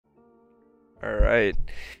Alright.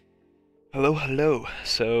 Hello.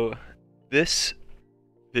 So this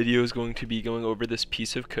video is going to be going over this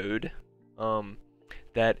piece of code um,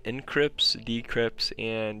 that encrypts, decrypts,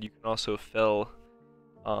 and you can also fill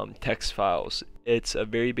text files. It's a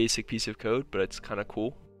very basic piece of code, but it's kind of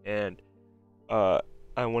cool. And uh,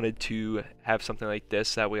 I wanted to have something like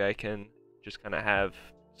this. That way I can just kind of have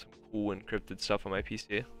some cool encrypted stuff on my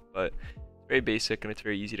PC. But it's very basic and it's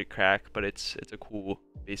very easy to crack, but it's a cool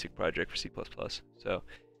basic project for C++. So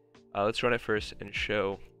let's run it first and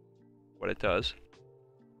show what it does.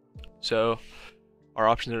 So our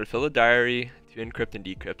options are to fill the diary, to encrypt and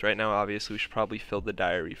decrypt. Right now, obviously, we should probably fill the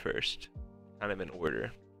diary first, kind of in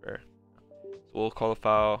order. So we'll call the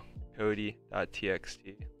file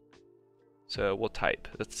cody.txt. So we'll type.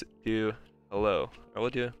 Let's do hello, or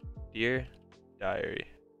we'll do dear diary,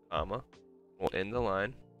 comma. We'll end the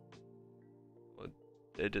line.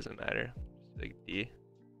 It doesn't matter. Just like D.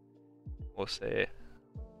 We'll say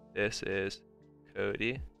this is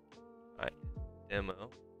Cody. I demo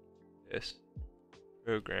this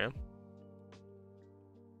program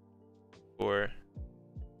for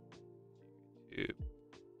YouTube,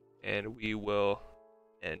 and we will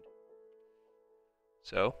end.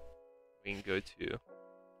 So we can go to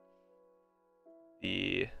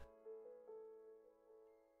the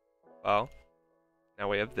file. Now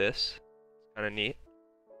we have this. It's kind of neat.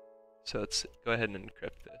 So let's go ahead and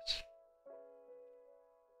encrypt this.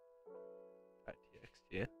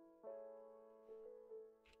 .txt.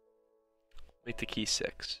 Make the key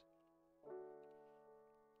 6.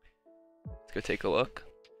 Let's go take a look.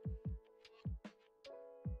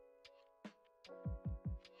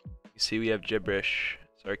 You see we have gibberish.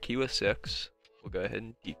 So our key was 6. We'll go ahead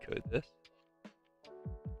and decode this.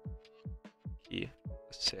 Key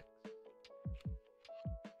was 6.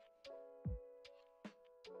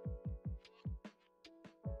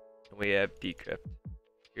 And we have decrypt.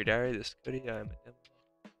 Your diary, this Cody, I'm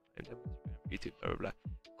a demo, YouTube, blah blah blah.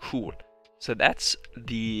 Cool. So that's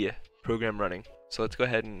the program running. So let's go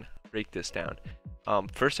ahead and break this down.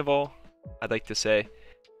 First of all, I'd like to say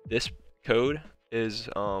this code is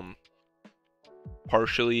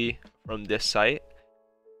partially from this site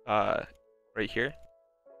right here.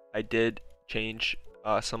 I did change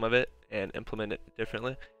some of it and implement it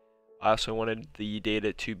differently. I also wanted the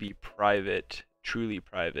data to be private, truly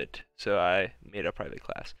private, so I made a private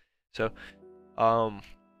class. So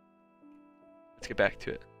let's get back to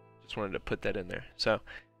it. Just wanted to put that in there. So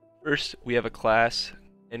first we have a class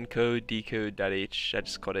encode decode.h. I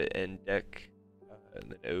just called it endec, and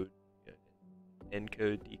the node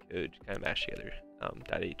encode decode kind of mashed together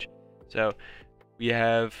 .h. So we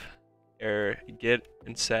have our get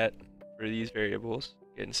and set for these variables,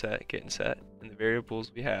 get and set, and the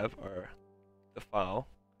variables we have are the file,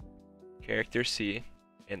 character C,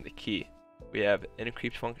 and the key. We have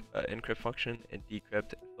encrypt function and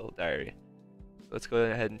decrypt and fill diary. Let's go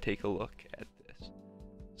ahead and take a look at this.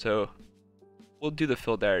 So we'll do the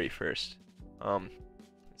fill diary first.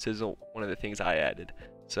 This is one of the things I added.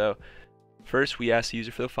 So first we ask the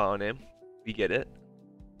user for the file name. We get it.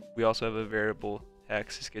 We also have a variable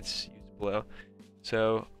text. This gets used below.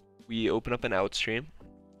 So we open up an outstream.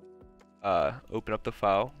 Open up the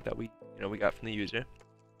file that we got from the user,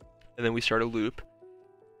 and then we start a loop,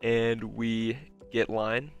 and we get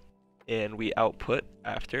line, and we output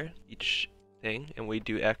after each thing, and we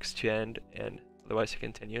do X to end and otherwise to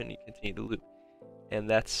continue, and you continue the loop. And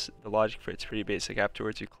that's the logic for it. It's pretty basic.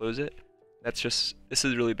 Afterwards you close it. This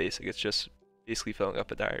is really basic. It's just basically filling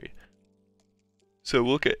up a diary. So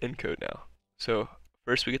we'll look at encode now. So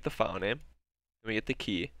first we get the file name, then we get the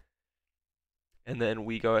key, and then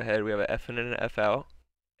we go ahead, we have an fn and an fout,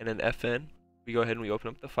 and an fn, we go ahead and we open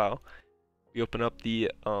up the file. We open up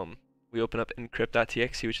the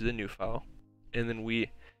encrypt.txt, which is a new file, and then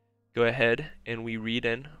we go ahead and we read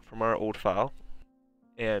in from our old file,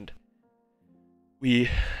 and we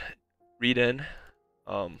read in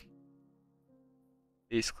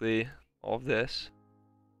basically all of this,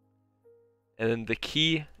 and then the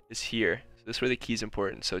key is here. So this is where the key is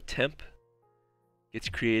important. So temp gets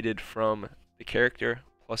created from the character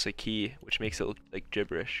plus a key, which makes it look like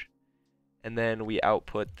gibberish, and then we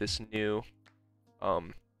output this new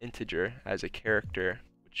integer as a character,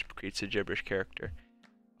 which creates a gibberish character.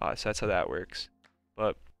 So that's how that works.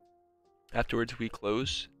 But afterwards we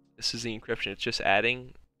close. This is the encryption. It's just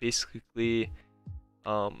adding basically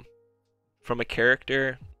from a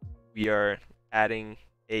character we are adding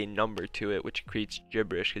a number to it, which creates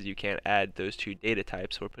gibberish because you can't add those two data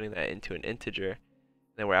types. So we're putting that into an integer,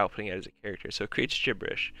 and then we're outputting it as a character. So it creates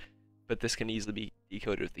gibberish, but this can easily be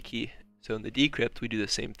decoded with the key. So in the decrypt we do the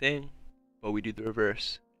same thing, but we do the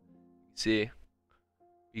reverse. See,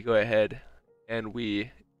 we go ahead and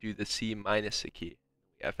we do the C minus the key.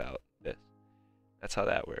 We F out this. That's how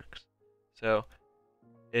that works. So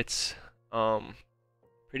it's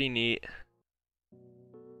pretty neat.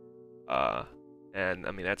 And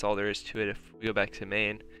I mean that's all there is to it. If we go back to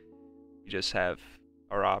main, we just have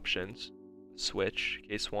our options. Switch,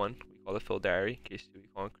 case 1, we call it fill diary. Case 2, we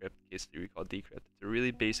call encrypt. Case 3, we call decrypt. It's a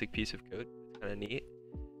really basic piece of code. It's kind of neat.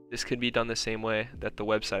 This could be done the same way that the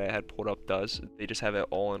website I had pulled up does. They just have it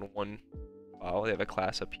all in one file. They have a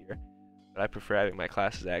class up here, but I prefer having my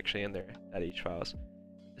classes actually in their .h files.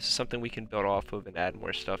 This is something we can build off of and add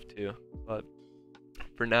more stuff to. But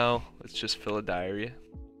for now, let's just fill a diary.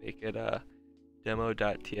 Make it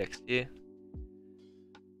demo.txt.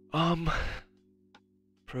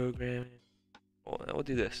 Programming. Well, we'll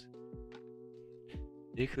do this.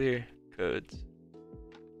 Declare codes.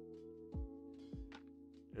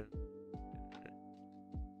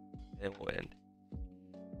 And we'll end.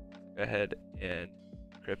 Go ahead and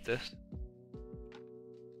encrypt this.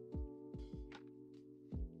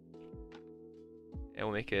 And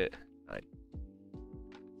we'll make it 9.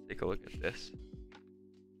 Take a look at this.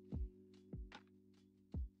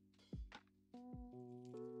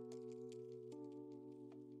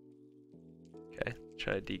 Okay,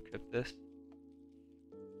 try to decrypt this.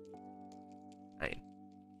 9.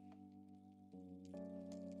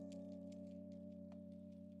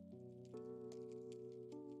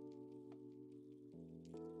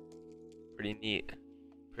 Pretty neat.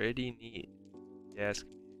 Pretty neat. Yes.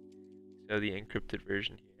 So the encrypted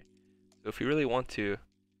version here. So if we really want to,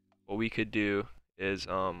 what we could do is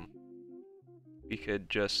we could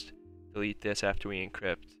just delete this after we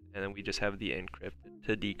encrypt, and then we just have the encrypt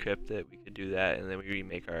to decrypt it. We could do that, and then we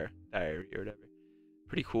remake our diary or whatever.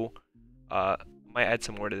 Pretty cool. Might add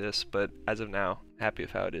some more to this, but as of now, happy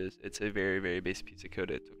with how it is. It's a very, very basic piece of code.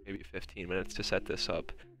 It took maybe 15 minutes to set this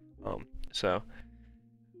up. So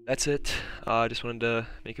that's it. I just wanted to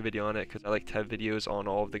make a video on it because I like to have videos on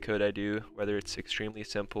all of the code I do, whether it's extremely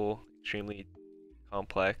simple, extremely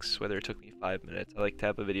complex, whether it took me 5 minutes. I like to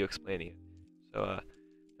have a video explaining it. So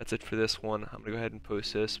that's it for this one. I'm gonna go ahead and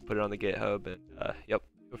post this, put it on the GitHub, and yep,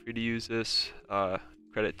 feel free to use this.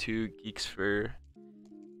 Credit to Geeks for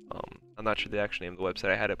I'm not sure the actual name of the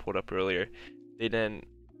website. I had it pulled up earlier.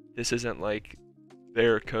 This isn't like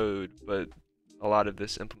their code, but a lot of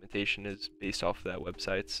this implementation is based off of that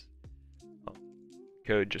website's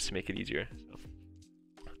code just to make it easier.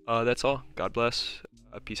 So that's all. God bless.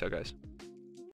 Peace out, guys.